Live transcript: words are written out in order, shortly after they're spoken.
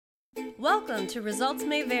Welcome to Results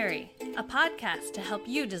May Vary, a podcast to help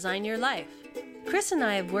you design your life. Chris and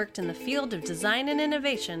I have worked in the field of design and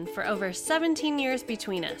innovation for over 17 years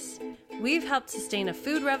between us. We've helped sustain a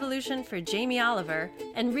food revolution for Jamie Oliver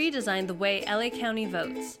and redesigned the way LA County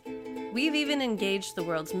votes. We've even engaged the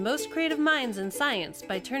world's most creative minds in science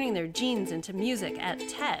by turning their genes into music at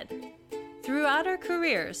TED. Throughout our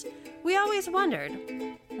careers, we always wondered,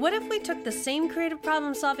 what if we took the same creative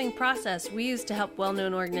problem-solving process we use to help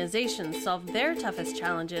well-known organizations solve their toughest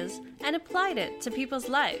challenges and applied it to people's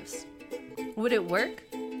lives? Would it work?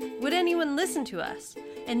 Would anyone listen to us?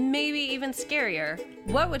 And maybe even scarier,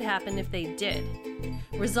 what would happen if they did?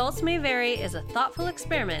 Results May Vary is a thoughtful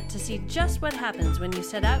experiment to see just what happens when you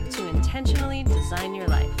set out to intentionally design your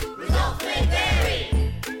life. Results may vary!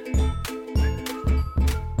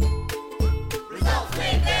 Results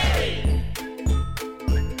may vary!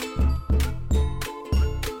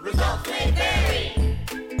 Results may vary!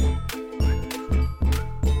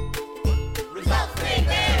 Results may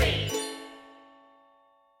vary!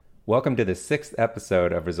 Welcome to the 6th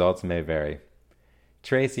episode of Results May Vary.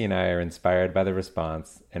 Tracy and I are inspired by the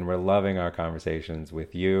response, and we're loving our conversations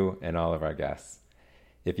with you and all of our guests.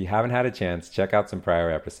 If you haven't had a chance, check out some prior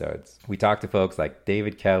episodes. We talked to folks like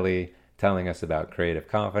David Kelly, telling us about creative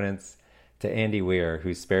confidence, to Andy Weir,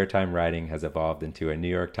 whose spare time writing has evolved into a New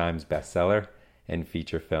York Times bestseller and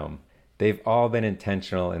feature film. They've all been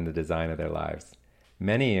intentional in the design of their lives.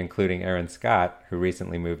 Many, including Aaron Scott, who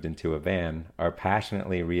recently moved into a van, are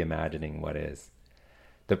passionately reimagining what is.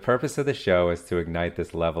 The purpose of the show is to ignite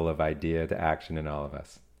this level of idea to action in all of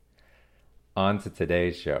us. On to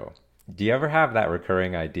today's show. Do you ever have that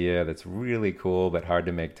recurring idea that's really cool but hard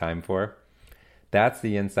to make time for? That's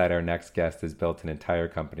the insight our next guest has built an entire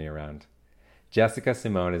company around. Jessica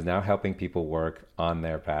Semaan is now helping people work on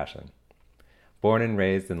their passion. Born and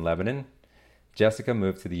raised in Lebanon, Jessica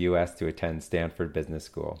moved to the U.S. to attend Stanford Business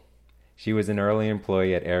School. She was an early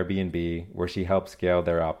employee at Airbnb, where she helped scale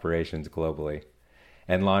their operations globally,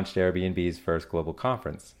 and launched Airbnb's first global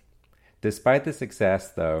conference. Despite the success,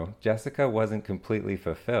 though, Jessica wasn't completely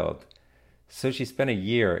fulfilled. So she spent a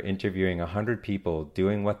year interviewing 100 people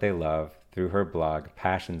doing what they love through her blog,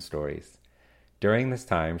 Passion Stories. During this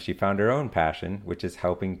time, she found her own passion, which is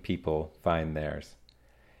helping people find theirs.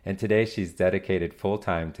 And today she's dedicated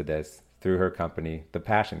full-time to this through her company, The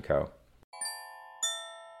Passion Co.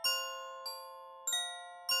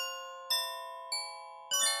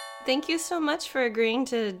 Thank you so much for agreeing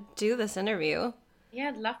to do this interview. Yeah,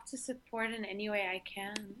 I'd love to support in any way I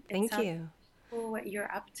can. Thank you. Cool what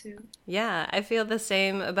you're up to. Yeah, I feel the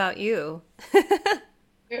same about you.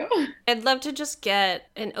 I'd love to just get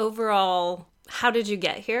an overall, how did you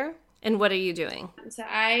get here and what are you doing? So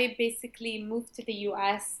I basically moved to the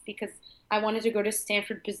US because I wanted to go to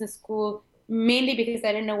Stanford Business School, mainly because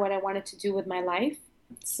I didn't know what I wanted to do with my life.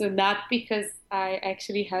 So not because I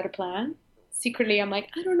actually had a plan. Secretly, I'm like,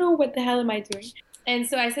 I don't know, what the hell am I doing? And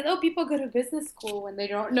so I said, oh, people go to business school when they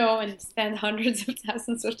don't know and spend hundreds of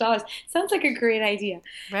thousands of dollars. Sounds like a great idea.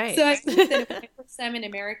 Right. So I moved in my first time in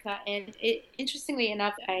America. And interestingly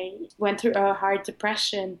enough, I went through a hard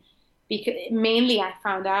depression because mainly I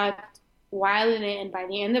found out while in it and by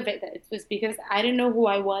the end of it that it was because I didn't know who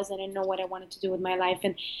I was. I didn't know what I wanted to do with my life.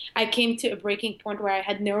 And I came to a breaking point where I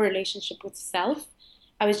had no relationship with self.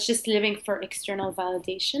 I was just living for external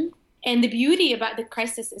validation. And the beauty about the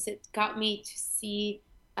crisis is it got me to see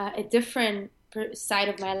a different side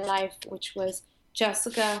of my life, which was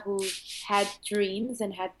Jessica, who had dreams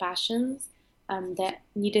and had passions that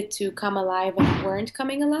needed to come alive and weren't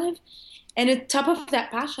coming alive. And on top of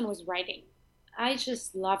that passion was writing. I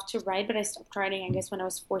just loved to write, but I stopped writing, I guess, when I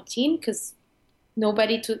was 14, because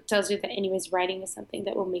nobody tells you that anyways writing is something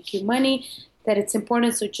that will make you money, that it's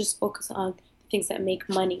important, so just focus on things that make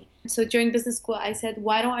money. So during business school, I said,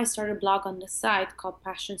 why don't I start a blog on the side called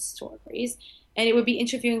Passion Stories? And it would be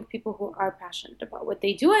interviewing people who are passionate about what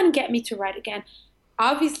they do and get me to write again.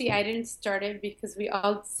 Obviously, I didn't start it because we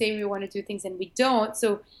all say we want to do things and we don't.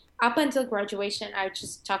 So up until graduation, I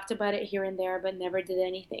just talked about it here and there, but never did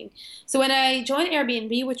anything. So when I joined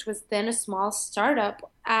Airbnb, which was then a small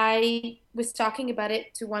startup, I was talking about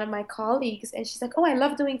it to one of my colleagues. And she's like, oh, I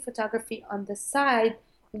love doing photography on the side.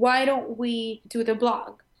 Why don't we do the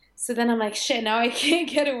blog? So then I'm like, shit, now I can't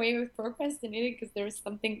get away with procrastinating because there's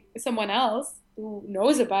someone else who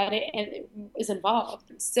knows about it and is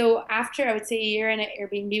involved. So after, I would say, a year in at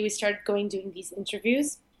Airbnb, we started doing these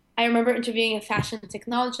interviews. I remember interviewing a fashion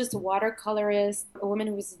technologist, a watercolorist, a woman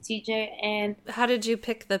who was a DJ. And how did you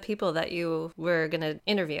pick the people that you were going to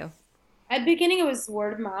interview? At the beginning, it was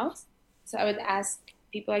word of mouth. So I would ask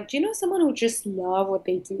people like, do you know someone who just love what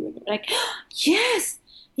they do? And they're like, yes,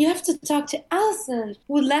 you have to talk to Allison,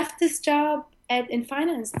 who left this job in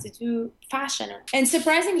finance to do fashion. And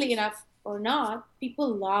surprisingly enough, or not, people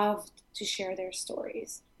loved to share their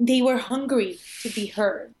stories. They were hungry to be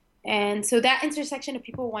heard. And so that intersection of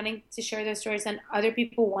people wanting to share their stories and other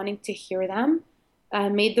people wanting to hear them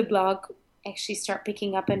made the blog actually start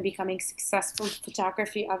picking up and becoming successful.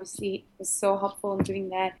 Photography obviously was so helpful in doing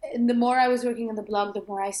that. And the more I was working on the blog, the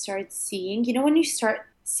more I started seeing, when you start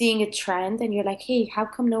seeing a trend and you're like, hey, how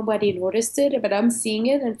come nobody noticed it? But I'm seeing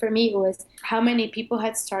it. And for me, it was how many people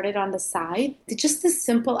had started on the side. Just this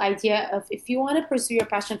simple idea of if you want to pursue your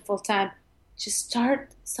passion full time, just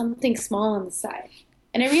start something small on the side.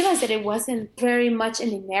 And I realized that it wasn't very much in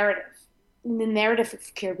the narrative. In the narrative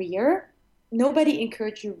of career, nobody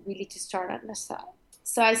encouraged you really to start on the side.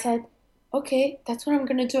 So I said, okay, that's what I'm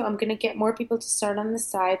going to do. I'm going to get more people to start on the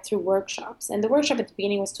side through workshops. And the workshop at the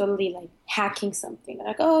beginning was totally like hacking something.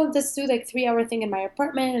 Like, oh, let's do like 3-hour thing in my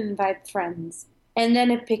apartment and invite friends. And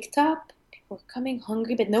then it picked up. People were coming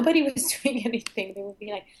hungry, but nobody was doing anything. They would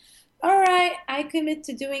be like, all right, I commit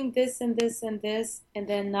to doing this and this and this, and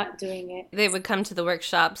then not doing it. They would come to the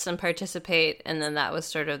workshops and participate, and then that was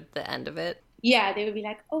sort of the end of it. Yeah, they would be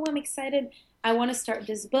like, oh, I'm excited. I want to start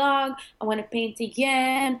this blog. I want to paint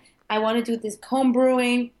again. I want to do this home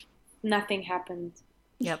brewing. Nothing happened.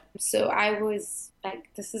 Yep. So I was like,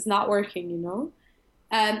 this is not working,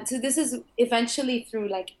 So this is eventually through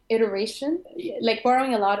like iteration, like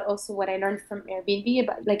borrowing a lot also what I learned from Airbnb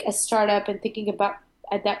about like a startup and thinking about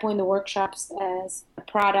at that point the workshops as a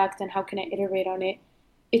product and how can I iterate on it.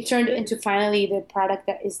 It turned into finally the product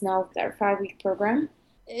that is now our 5-week program.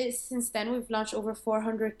 Since then, we've launched over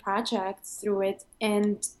 400 projects through it.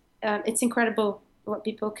 And it's incredible what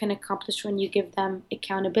people can accomplish when you give them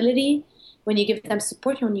accountability, when you give them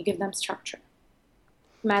support, and when you give them structure.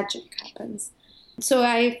 Magic happens. So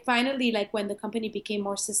I finally, like when the company became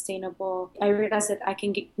more sustainable, I realized that I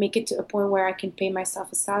can make it to a point where I can pay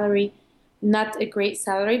myself a salary, not a great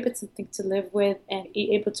salary, but something to live with and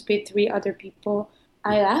be able to pay 3 other people.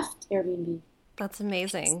 I left Airbnb. That's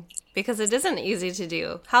amazing because it isn't easy to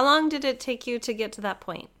do. How long did it take you to get to that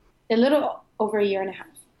point? A little over a year and a half.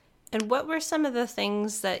 And what were some of the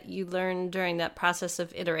things that you learned during that process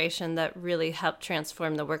of iteration that really helped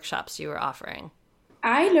transform the workshops you were offering?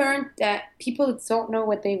 I learned that people don't know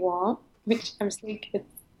what they want, which I'm saying it's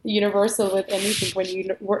universal with anything when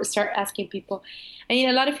you start asking people. I mean,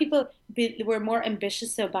 a lot of people were more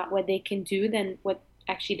ambitious about what they can do than what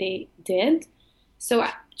actually they did. So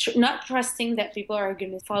not trusting that people are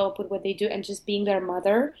going to follow up with what they do and just being their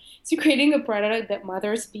mother. So creating a product that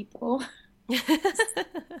mothers people.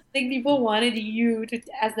 Like people wanted you to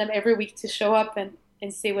ask them every week to show up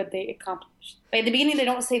and say what they accomplished. But at the beginning, they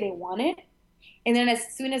don't say they want it. And then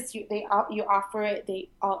as soon as you offer it, they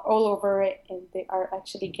are all over it and they are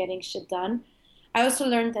actually getting shit done. I also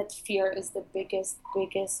learned that fear is the biggest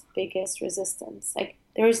resistance. Like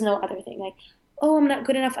there is no other thing. Like, oh, I'm not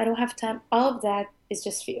good enough. I don't have time. All of that is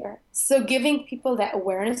just fear. So giving people that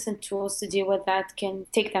awareness and tools to deal with that can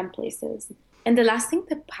take them places. And the last thing,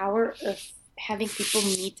 the power of having people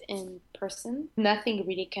meet in person. Nothing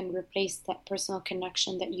really can replace that personal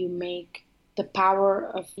connection that you make. The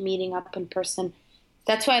power of meeting up in person.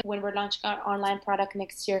 That's why when we're launching our online product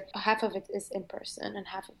next year, half of it is in person and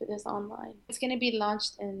half of it is online. It's going to be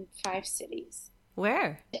launched in 5 cities.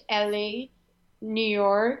 Where? LA, New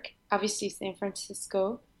York, obviously San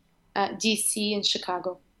Francisco, DC, and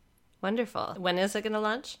Chicago. Wonderful. When is it going to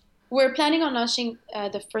launch? We're planning on launching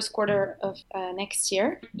the first quarter of next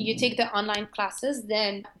year. You take the online classes,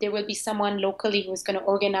 then there will be someone locally who's going to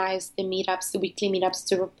organize the meetups, the weekly meetups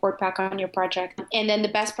to report back on your project. And then the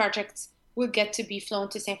best projects will get to be flown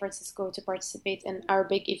to San Francisco to participate in our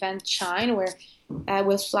big event, Shine, where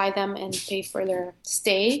we'll fly them and pay for their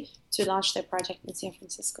stay to launch their project in San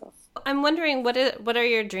Francisco. I'm wondering, what are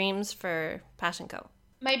your dreams for Passion Co?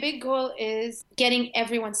 My big goal is getting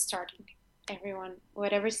everyone starting. Everyone,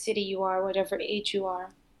 whatever city you are, whatever age you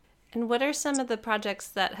are. And what are some of the projects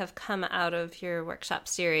that have come out of your workshop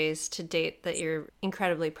series to date that you're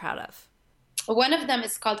incredibly proud of? One of them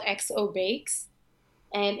is called XO Bakes,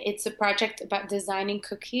 and it's a project about designing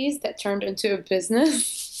cookies that turned into a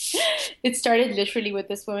business. It started literally with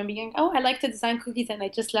this woman being, oh, I like to design cookies, and I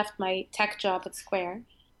just left my tech job at Square,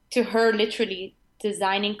 to her literally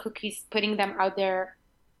designing cookies, putting them out there,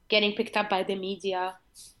 getting picked up by the media,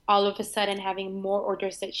 all of a sudden having more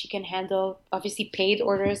orders that she can handle, obviously paid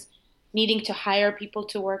orders, needing to hire people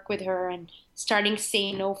to work with her and starting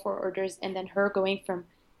saying no for orders, and then her going from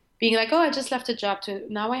being like, oh, I just left a job to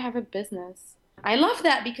now I have a business. I love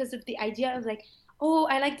that because of the idea of like, oh,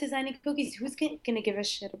 I like designing cookies. Who's gonna give a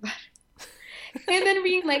shit about it? And then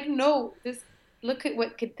being like, no, look at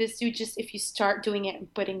what could this do just if you start doing it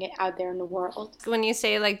and putting it out there in the world. When you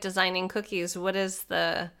say like designing cookies, what do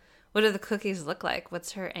the cookies look like?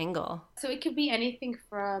 What's her angle? So it could be anything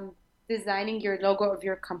from designing your logo of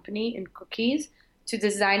your company in cookies to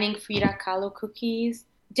designing Frida Kahlo cookies.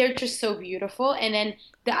 They're just so beautiful. And then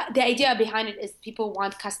the idea behind it is people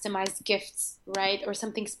want customized gifts, right? Or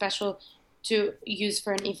something special to use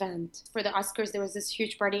for an event. For the Oscars, there was this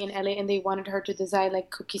huge party in LA and they wanted her to design like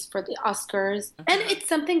cookies for the Oscars. And it's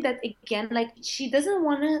something that, again, like she doesn't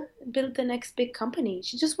want to build the next big company.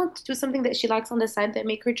 She just wants to do something that she likes on the side that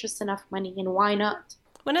make her just enough money. And why not?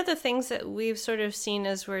 One of the things that we've sort of seen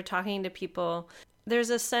as we're talking to people, there's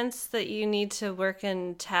a sense that you need to work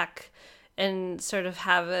in tech and sort of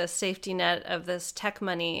have a safety net of this tech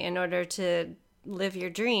money in order to live your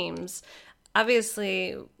dreams.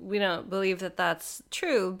 Obviously, we don't believe that that's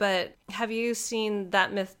true, but have you seen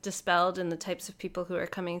that myth dispelled in the types of people who are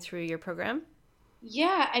coming through your program?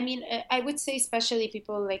 Yeah, I mean, I would say especially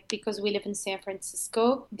people like, because we live in San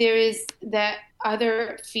Francisco, there is that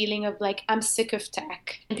other feeling of like, I'm sick of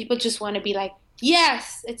tech. And people just want to be like,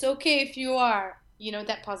 yes, it's okay if you are,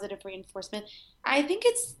 that positive reinforcement. I think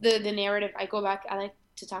it's the narrative. I like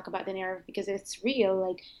to talk about the narrative because it's real.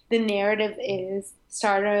 Like the narrative is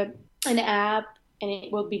start an app and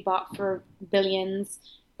it will be bought for billions,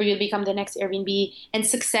 or you'll become the next Airbnb. And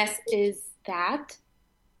success is that.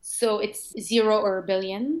 So it's 0 or a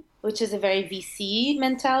billion, which is a very VC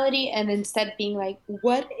mentality. And instead being like,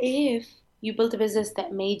 what if you built a business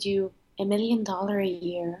that made you $1 million a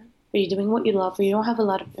year, where you're doing what you love, where you don't have a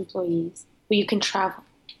lot of employees, where you can travel?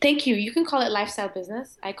 Thank you. You can call it lifestyle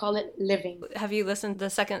business. I call it living. Have you listened to the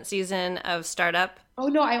second season of Startup? Oh,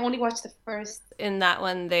 no, I only watched the first. In that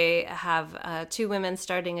one, they have 2 women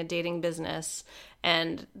starting a dating business.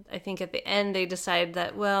 And I think at the end, they decide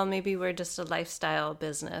that, well, maybe we're just a lifestyle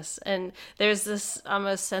business. And there's this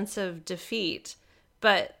almost sense of defeat.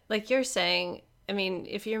 But like you're saying, I mean,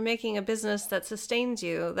 if you're making a business that sustains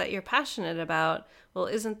you, that you're passionate about, well,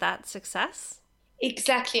 isn't that success?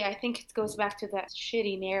 Exactly. I think it goes back to that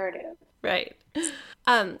shitty narrative. Right.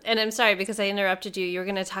 And I'm sorry because I interrupted you. You were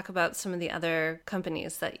going to talk about some of the other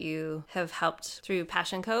companies that you have helped through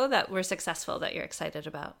Passion Co. that were successful that you're excited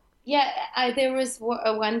about. Yeah, there was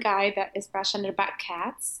one guy that is passionate about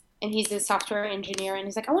cats, and he's a software engineer, and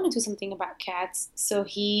he's like, I want to do something about cats. So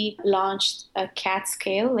he launched a cat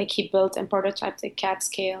scale, like he built and prototyped a cat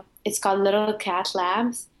scale. It's called Little Cat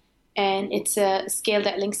Labs. And it's a scale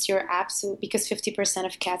that links to your app, so because 50%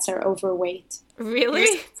 of cats are overweight.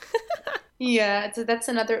 Really? Yeah, so that's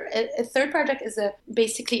another. A third project is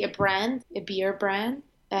basically a brand, a beer brand.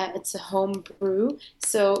 It's a home brew.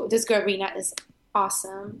 So this girl, Rena, is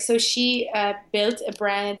awesome. So she built a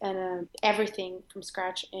brand and everything from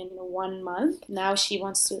scratch in 1 month. Now she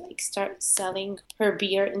wants to start selling her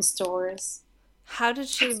beer in stores. How did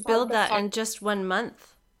she build that in just 1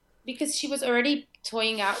 month? Because she was already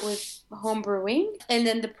toying out with home brewing, and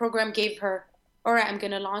then the program gave her, all right, I'm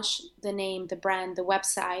going to launch the name, the brand, the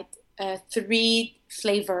website, 3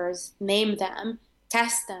 flavors, name them,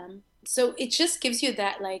 test them. So it just gives you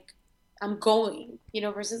that, like, I'm going,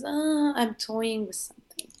 versus, I'm toying with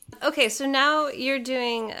something. Okay, so now you're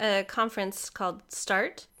doing a conference called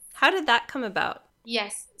Start. How did that come about?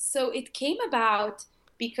 Yes, so it came about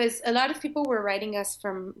because a lot of people were writing us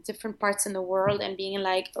from different parts in the world and being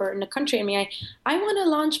like, or in the country, I mean, I want to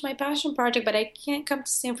launch my passion project, but I can't come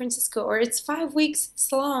to San Francisco, or it's 5 weeks,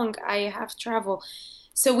 it's long, I have to travel.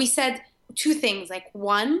 So we said 2 things, like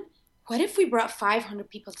 1, what if we brought 500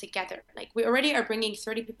 people together? Like we already are bringing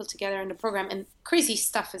 30 people together in the program and crazy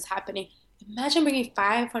stuff is happening. Imagine bringing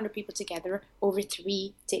 500 people together over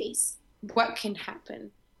 3 days. What can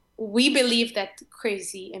happen? We believe that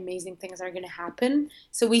crazy, amazing things are going to happen.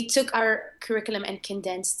 So we took our curriculum and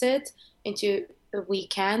condensed it into a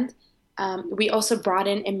weekend. We also brought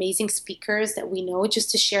in amazing speakers that we know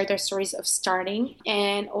just to share their stories of starting.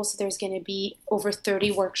 And also there's going to be over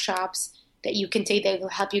 30 workshops that you can take that will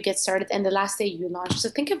help you get started. And the last day you launch. So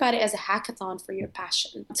think about it as a hackathon for your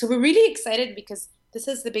passion. So we're really excited because this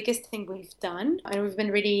is the biggest thing we've done. And we've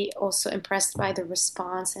been really also impressed by the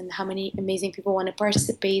response and how many amazing people want to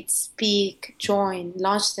participate, speak, join,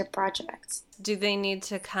 launch their projects. Do they need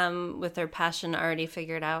to come with their passion already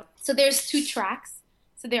figured out? So there's 2 tracks.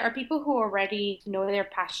 So there are people who already know their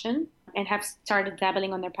passion and have started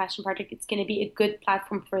dabbling on their passion project. It's going to be a good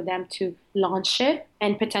platform for them to launch it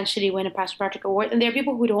and potentially win a passion project award. And there are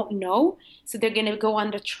people who don't know. So they're going to go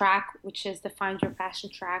on the track, which is the Find Your Passion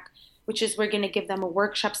track, which is we're going to give them a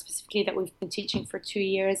workshop specifically that we've been teaching for 2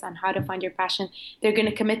 years on how to find your passion. They're going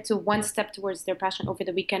to commit to one step towards their passion over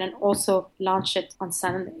the weekend and also launch it on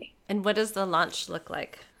Sunday. And what does the launch look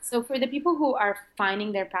like? So for the people who are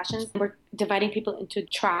finding their passions, we're dividing people into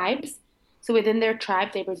tribes. So within their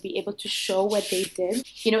tribe, they would be able to show what they did.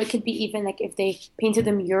 It could be even like if they painted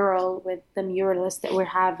a mural with the muralist that we're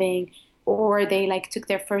having, or they like took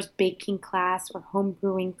their first baking class or home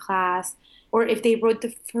brewing class, or if they wrote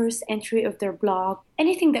the first entry of their blog,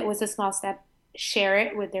 anything that was a small step, share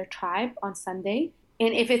it with their tribe on Sunday.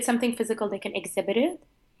 And if it's something physical, they can exhibit it.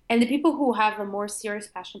 And the people who have a more serious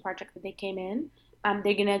passion project that they came in,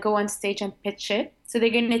 they're going to go on stage and pitch it. So they're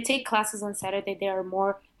going to take classes on Saturday. They are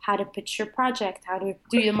more how to pitch your project, how to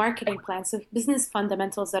do the marketing plan. So business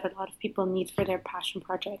fundamentals that a lot of people need for their passion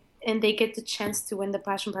project. And they get the chance to win the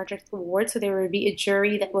Passion Project Award. So there will be a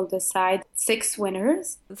jury that will decide 6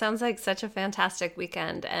 winners. It sounds like such a fantastic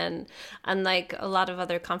weekend. And unlike a lot of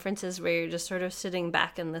other conferences where you're just sort of sitting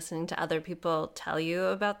back and listening to other people tell you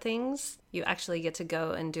about things, you actually get to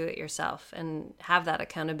go and do it yourself and have that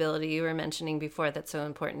accountability you were mentioning before that's so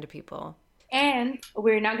important to people. And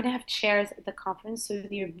we're not going to have chairs at the conference, so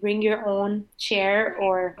you bring your own chair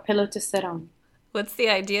or pillow to sit on. What's the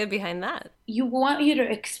idea behind that? You want you to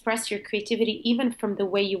express your creativity even from the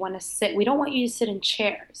way you want to sit. We don't want you to sit in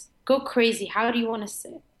chairs. Go crazy. How do you want to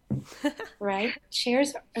sit? Right?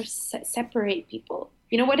 Chairs are separate people.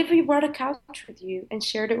 What if you brought a couch with you and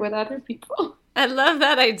shared it with other people? I love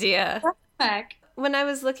that idea. Perfect. When I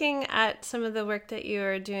was looking at some of the work that you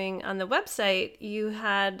are doing on the website, you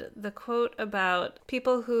had the quote about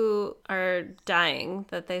people who are dying,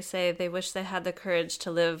 that they say they wish they had the courage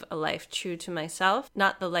to live a life true to myself,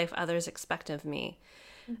 not the life others expect of me.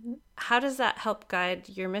 Mm-hmm. How does that help guide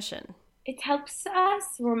your mission? It helps us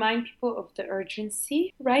remind people of the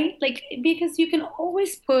urgency, right? Because you can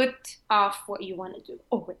always put off what you want to do.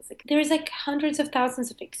 Always. There's hundreds of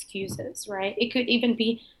thousands of excuses, right? It could even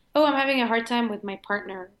be, I'm having a hard time with my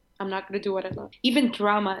partner. I'm not going to do what I love. Even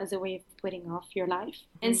drama is a way of putting off your life.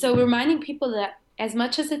 And so reminding people that as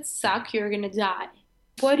much as it sucks, you're going to die.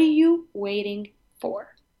 What are you waiting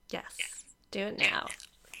for? Yes. Do it now.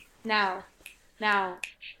 Now.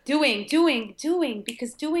 Doing.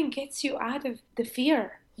 Because doing gets you out of the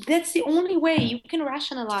fear. That's the only way you can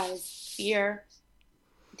rationalize fear.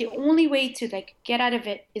 The only way to get out of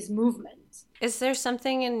it is movement. Is there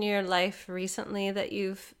something in your life recently that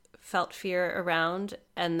you've felt fear around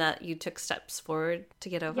and that you took steps forward to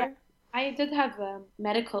get over? Yeah, I did have a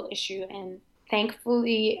medical issue, and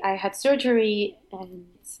thankfully I had surgery and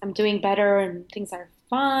I'm doing better and things are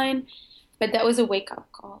fine. But that was a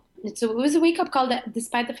wake-up call. And so it was a wake-up call that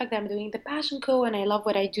despite the fact that I'm doing the Passion Co. and I love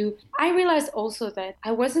what I do, I realized also that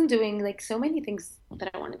I wasn't doing so many things that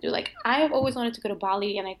I want to do. I've always wanted to go to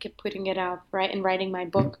Bali, and I kept putting it off, right, and writing my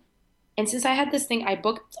book. And since I had this thing, I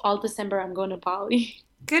booked all December, I'm going to Bali.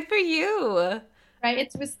 Good for you. Right?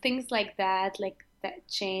 It was things like that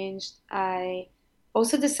changed. I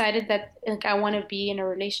also decided that I want to be in a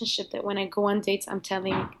relationship that when I go on dates, I'm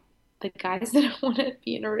telling the guys that I want to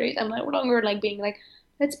be in a relationship. I'm no longer being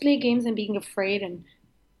let's play games and being afraid. And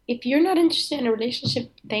if you're not interested in a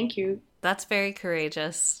relationship, thank you. That's very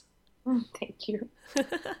courageous. Thank you.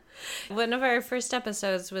 One of our first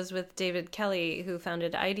episodes was with David Kelly, who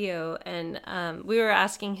founded IDEO, and we were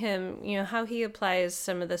asking him, how he applies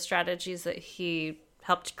some of the strategies that he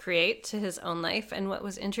helped create to his own life. And what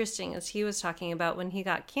was interesting is he was talking about when he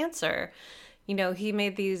got cancer, he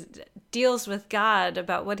made these deals with God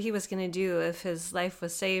about what he was going to do if his life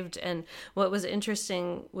was saved. And what was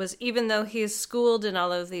interesting was even though he's schooled in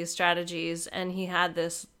all of these strategies and he had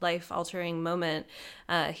this life-altering moment,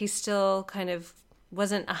 he still kind of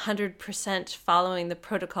wasn't 100% following the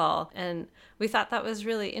protocol. And we thought that was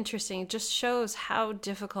really interesting. It just shows how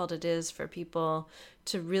difficult it is for people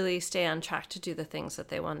to really stay on track to do the things that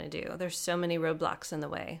they want to do. There's so many roadblocks in the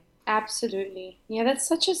way. Absolutely. Yeah, that's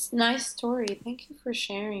such a nice story. Thank you for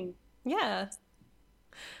sharing. Yeah.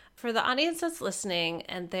 For the audience that's listening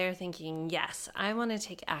and they're thinking, yes, I want to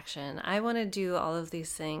take action. I want to do all of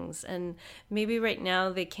these things. And maybe right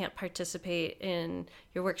now they can't participate in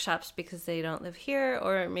your workshops because they don't live here,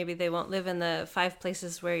 or maybe they won't live in the 5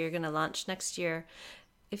 places where you're going to launch next year.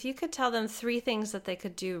 If you could tell them 3 things that they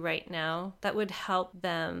could do right now that would help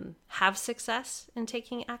them have success in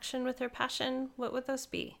taking action with their passion, what would those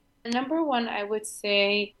be? Number 1, I would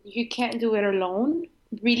say you can't do it alone.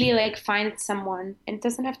 Really find someone, and it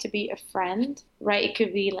doesn't have to be a friend, right? It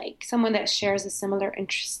could be someone that shares a similar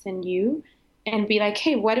interest in you, and be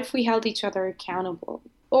hey, what if we held each other accountable?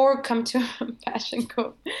 or come to a Passion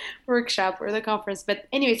Co workshop or the conference. But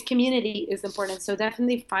anyways, community is important. So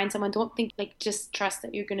definitely find someone. Don't think like just trust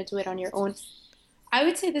that you're going to do it on your own. I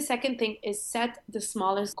would say the second thing is set the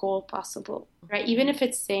smallest goal possible, right? Even if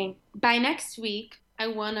it's saying by next week, I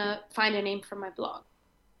want to find a name for my blog.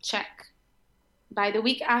 Check. By the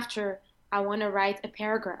week after, I want to write a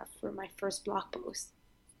paragraph for my first blog post.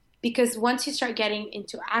 Because once you start getting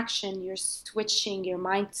into action, you're switching your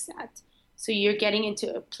mindset. So you're getting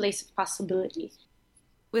into a place of possibility.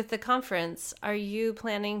 With the conference, are you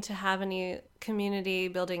planning to have any community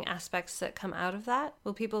building aspects that come out of that?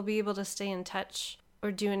 Will people be able to stay in touch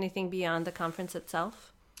or do anything beyond the conference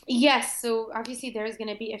itself? Yes. So obviously there's going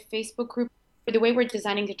to be a Facebook group. The way we're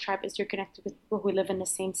designing the tribe is you're connected with people who live in the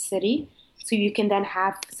same city. So you can then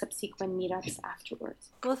have subsequent meetups afterwards.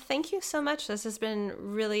 Well, thank you so much. This has been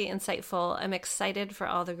really insightful. I'm excited for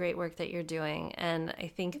all the great work that you're doing. And I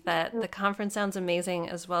think that the conference sounds amazing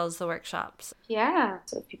as well as the workshops. Yeah.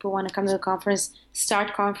 So if people want to come to the conference,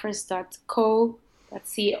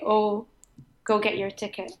 startconference.co. Go get your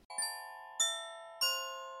ticket.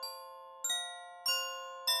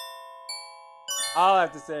 All I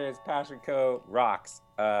have to say is Passion Co rocks.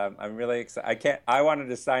 I'm really excited. I wanted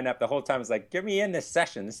to sign up the whole time. I was like, get me in this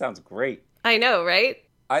session. This sounds great. I know, right?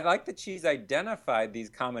 I like that she's identified these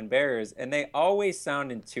common barriers, and they always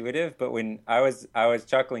sound intuitive. But when I was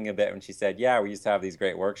chuckling a bit when she said, "Yeah, we used to have these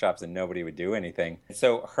great workshops, and nobody would do anything."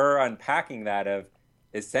 So her unpacking that of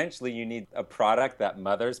essentially you need a product that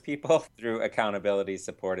mothers people through accountability,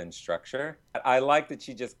 support, and structure. I like that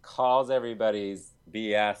she just calls everybody's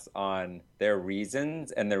BS on their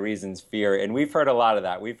reasons, and the reasons fear. And we've heard a lot of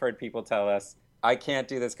that. We've heard people tell us, I can't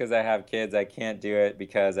do this because I have kids. I can't do it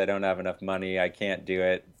because I don't have enough money. I can't do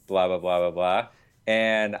it, blah, blah, blah, blah, blah.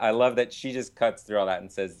 And I love that she just cuts through all that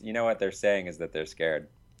and says, you know what they're saying is that they're scared.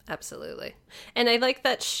 Absolutely. And I like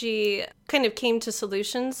that she kind of came to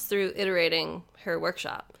solutions through iterating her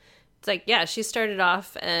workshop. It's like, yeah, she started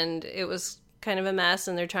off and it was kind of a mess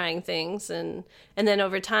and they're trying things. And then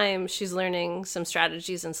over time, she's learning some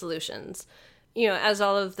strategies and solutions. You know, as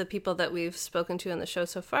all of the people that we've spoken to on the show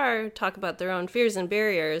so far talk about their own fears and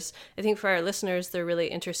barriers, I think for our listeners, they're really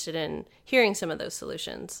interested in hearing some of those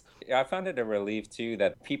solutions. I found it a relief, too,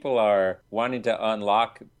 that people are wanting to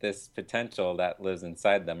unlock this potential that lives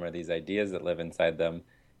inside them or these ideas that live inside them.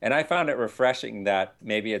 And I found it refreshing that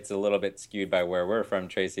maybe it's a little bit skewed by where we're from,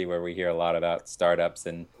 Tracy, where we hear a lot about startups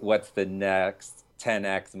and what's the next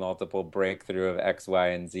 10x multiple breakthrough of X, Y,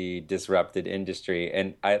 and Z disrupted industry.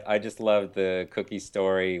 And I just love the cookie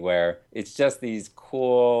story where it's just these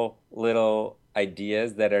cool little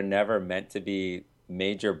ideas that are never meant to be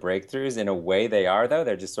major breakthroughs. In a way they are, though.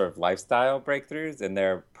 They're just sort of lifestyle breakthroughs and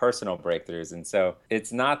they're personal breakthroughs. And so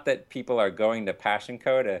it's not that people are going to Passion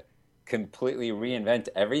Co to completely reinvent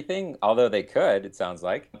everything, although they could, it sounds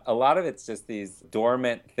like. A lot of it's just these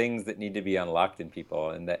dormant things that need to be unlocked in people,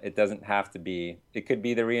 and that it doesn't have to be, it could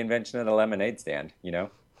be the reinvention of the lemonade stand, you know?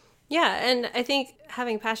 Yeah, and I think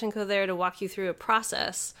having Passion Co there to walk you through a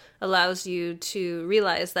process allows you to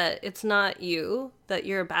realize that it's not you, that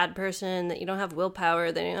you're a bad person, that you don't have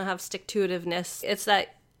willpower, that you don't have stick-to-itiveness. It's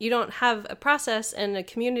that you don't have a process and a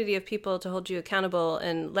community of people to hold you accountable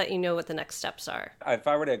and let you know what the next steps are. If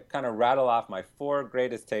I were to kind of rattle off my 4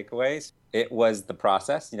 greatest takeaways, it was the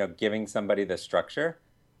process, giving somebody the structure.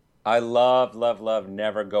 I love, love, love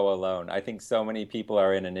never go alone. I think so many people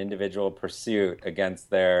are in an individual pursuit against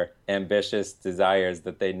their ambitious desires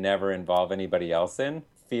that they never involve anybody else in.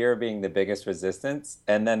 Fear being the biggest resistance.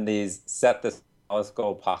 And then these set the smallest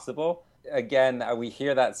goal possible. Again, we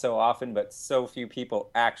hear that so often, but so few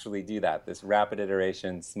people actually do that. This rapid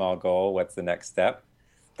iteration, small goal, what's the next step?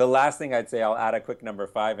 The last thing I'd say, I'll add a quick number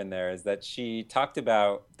 5 in there, is that she talked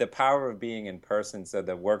about the power of being in person, so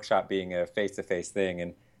the workshop being a face-to-face thing,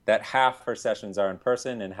 and that half her sessions are in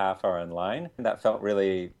person and half are online. And that felt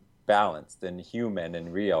really balanced and human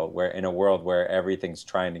and real, where in a world where everything's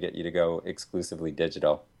trying to get you to go exclusively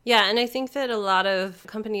digital. Yeah, and I think that a lot of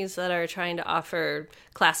companies that are trying to offer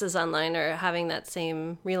classes online are having that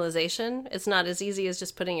same realization. It's not as easy as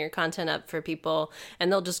just putting your content up for people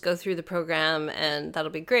and they'll just go through the program and that'll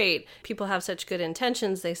be great. People have such good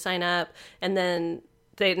intentions, they sign up and then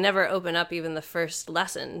they never open up even the first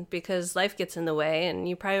lesson because life gets in the way and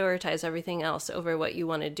you prioritize everything else over what you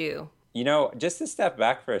want to do. Just to step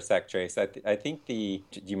back for a sec, Trace, I think do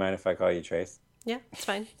you mind if I call you Trace? Yeah, it's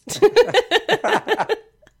fine.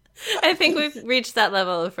 I think we've reached that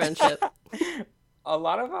level of friendship. A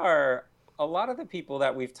lot of the people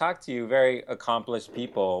that we've talked to, very accomplished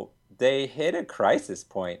people, they hit a crisis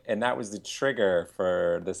point, and that was the trigger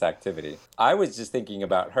for this activity. I was just thinking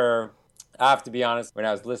about her. I have to be honest, when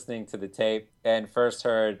I was listening to the tape and first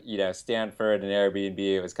heard, Stanford and Airbnb,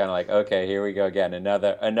 it was kind of like, okay, here we go again,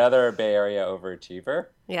 another Bay Area overachiever.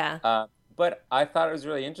 Yeah. But I thought it was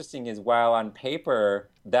really interesting is while on paper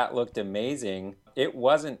that looked amazing, it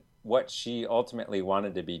wasn't what she ultimately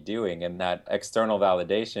wanted to be doing, and that external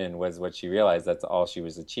validation was what she realized that's all she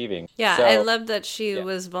was achieving. Yeah, So, I love that she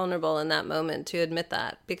was vulnerable in that moment to admit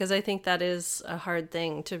that, because I think that is a hard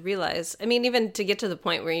thing to realize. I mean, even to get to the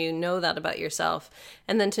point where you know that about yourself,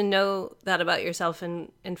 and then to know that about yourself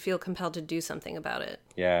and feel compelled to do something about it.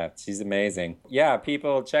 Yeah, she's amazing. Yeah,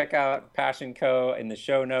 people check out Passion Co. in the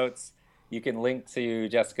show notes. You can link to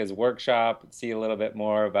Jessica's workshop, see a little bit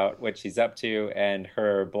more about what she's up to, and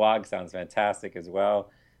her blog sounds fantastic as well,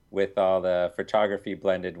 with all the photography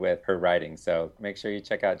blended with her writing. So make sure you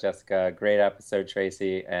check out Jessica. Great episode,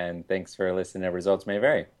 Tracy, and thanks for listening to Results May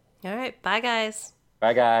Vary. All right, bye guys.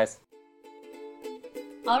 Bye guys.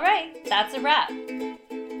 All right, that's a wrap.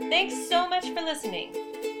 Thanks so much for listening.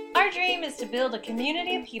 Our dream is to build a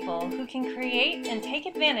community of people who can create and take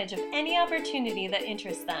advantage of any opportunity that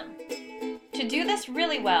interests them. To do this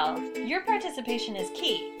really well, your participation is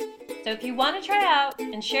key. So if you want to try out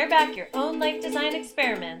and share back your own life design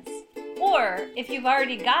experiments, or if you've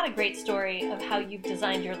already got a great story of how you've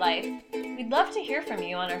designed your life, we'd love to hear from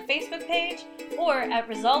you on our Facebook page or at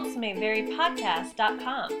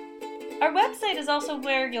resultsmayvarypodcast.com. Our website is also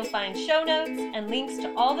where you'll find show notes and links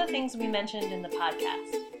to all the things we mentioned in the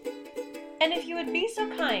podcast. And if you would be so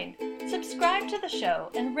kind, subscribe to the show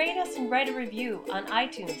and rate us and write a review on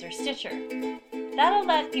iTunes or Stitcher. That'll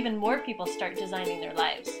let even more people start designing their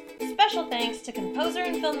lives. Special thanks to composer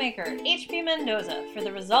and filmmaker H.P. Mendoza for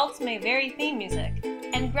the Results May Vary theme music,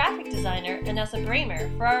 and graphic designer Anessa Bramer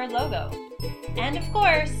for our logo. And of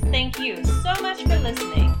course, thank you so much for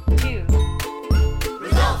listening to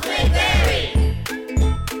Results may vary.